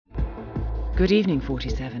Good evening,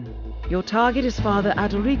 47. Your target is Father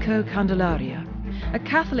Adalrico Candelaria, a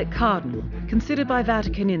Catholic cardinal considered by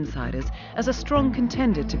Vatican insiders as a strong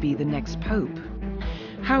contender to be the next pope.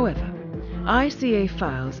 However, ICA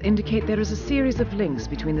files indicate there is a series of links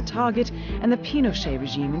between the target and the Pinochet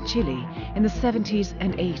regime in Chile in the 70s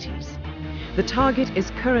and 80s. The target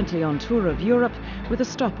is currently on tour of Europe with a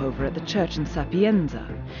stopover at the church in Sapienza,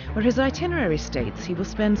 where his itinerary states he will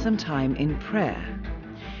spend some time in prayer.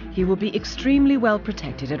 He will be extremely well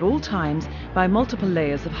protected at all times by multiple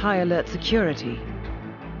layers of high alert security.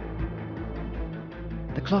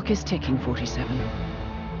 The clock is ticking, 47.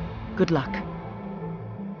 Good luck.